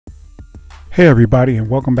Hey everybody, and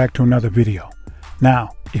welcome back to another video. Now,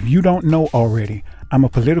 if you don't know already, I'm a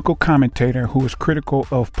political commentator who is critical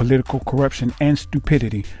of political corruption and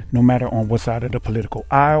stupidity, no matter on what side of the political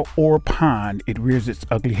aisle or pond it rears its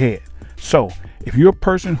ugly head. So, if you're a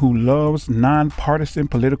person who loves nonpartisan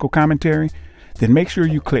political commentary, then make sure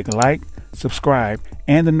you click like, subscribe,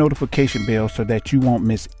 and the notification bell so that you won't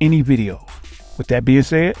miss any videos. With that being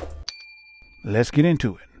said, let's get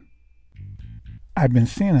into it. I've been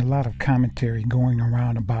seeing a lot of commentary going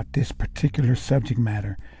around about this particular subject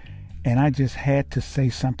matter, and I just had to say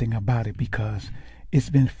something about it because it's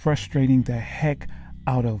been frustrating the heck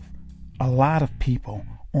out of a lot of people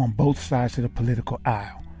on both sides of the political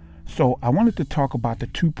aisle. So I wanted to talk about the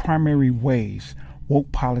two primary ways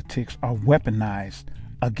woke politics are weaponized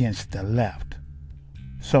against the left.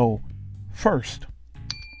 So first,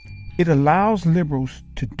 it allows liberals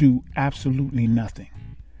to do absolutely nothing.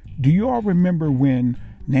 Do you all remember when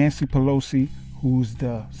Nancy Pelosi, who's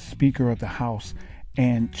the Speaker of the House,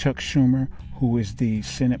 and Chuck Schumer, who is the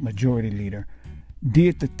Senate Majority Leader,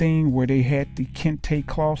 did the thing where they had the kente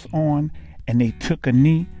cloths on and they took a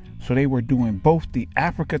knee? So they were doing both the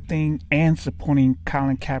Africa thing and supporting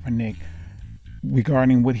Colin Kaepernick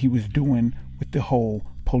regarding what he was doing with the whole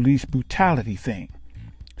police brutality thing.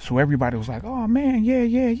 So everybody was like, oh man,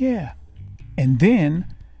 yeah. And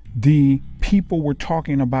then the people were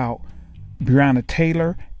talking about Breonna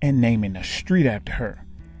Taylor and naming a street after her.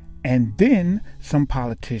 And then some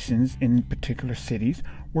politicians in particular cities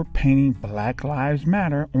were painting Black Lives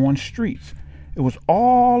Matter on streets. It was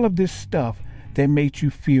all of this stuff that made you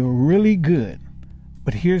feel really good.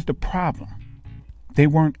 But here's the problem. They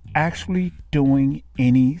weren't actually doing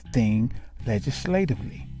anything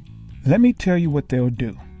legislatively. Let me tell you what they'll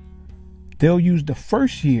do. They'll use the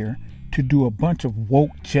first year to do a bunch of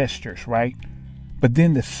woke gestures, right? But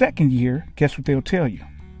then the second year, guess what they'll tell you?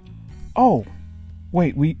 Oh,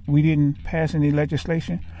 wait, we didn't pass any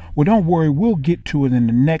legislation? Well, don't worry, we'll get to it in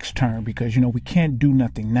the next term because, we can't do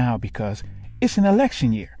nothing now because it's an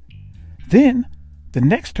election year. Then the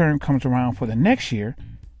next term comes around for the next year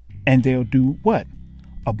and they'll do what?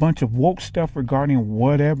 A bunch of woke stuff regarding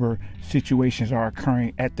whatever situations are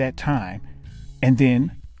occurring at that time. And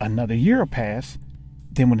then another year will pass.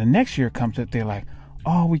 Then when the next year comes up, they're like,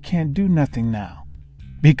 oh, we can't do nothing now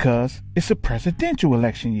because it's a presidential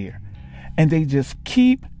election year. And they just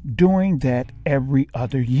keep doing that every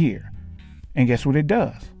other year. And guess what it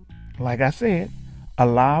does? Like I said,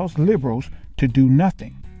 allows liberals to do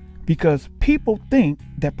nothing because people think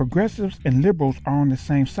that progressives and liberals are on the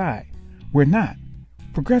same side. We're not.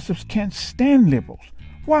 Progressives can't stand liberals.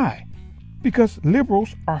 Why? Because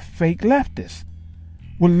liberals are fake leftists.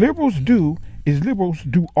 What liberals do is liberals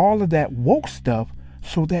do all of that woke stuff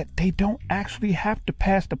so that they don't actually have to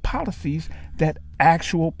pass the policies that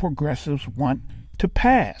actual progressives want to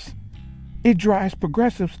pass. It drives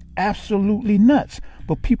progressives absolutely nuts,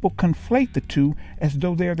 but people conflate the two as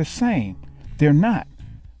though they're the same. They're not.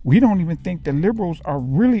 We don't even think the liberals are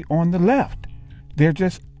really on the left. They're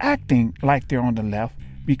just acting like they're on the left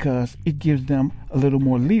because it gives them a little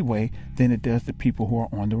more leeway than it does the people who are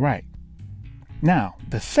on the right. Now,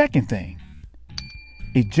 the second thing,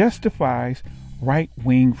 it justifies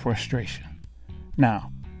right-wing frustration.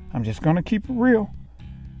 Now, I'm just going to keep it real.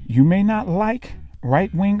 You may not like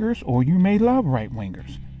right-wingers or you may love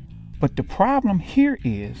right-wingers. But the problem here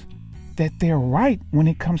is that they're right when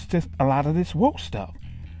it comes to a lot of this woke stuff.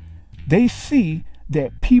 They see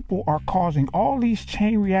that people are causing all these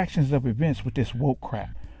chain reactions of events with this woke crap.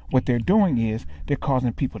 What they're doing is they're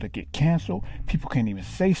causing people to get canceled. People can't even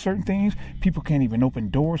say certain things. People can't even open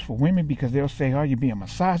doors for women because they'll say, oh, you're being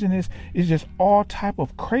misogynist. It's just all type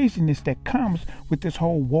of craziness that comes with this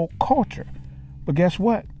whole woke culture. But guess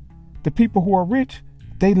what? The people who are rich,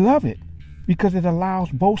 they love it because it allows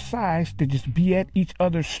both sides to just be at each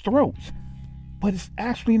other's throats. But it's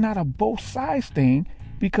actually not a both sides thing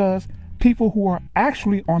because people who are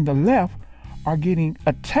actually on the left are getting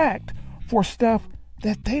attacked for stuff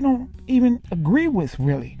that they don't even agree with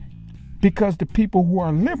really, because the people who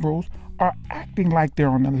are liberals are acting like they're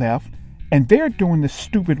on the left and they're doing the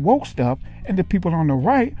stupid woke stuff, and the people on the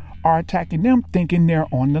right are attacking them thinking they're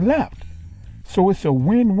on the left. So it's a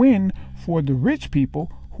win-win for the rich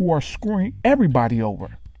people who are screwing everybody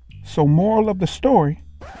over. So moral of the story,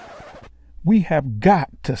 we have got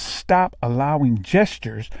to stop allowing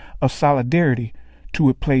gestures of solidarity to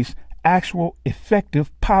replace actual effective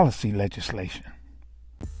policy legislation.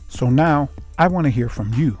 So now, I want to hear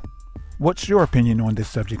from you. What's your opinion on this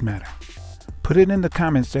subject matter? Put it in the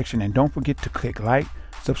comments section and don't forget to click like,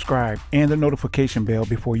 subscribe, and the notification bell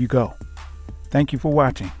before you go. Thank you for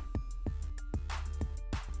watching.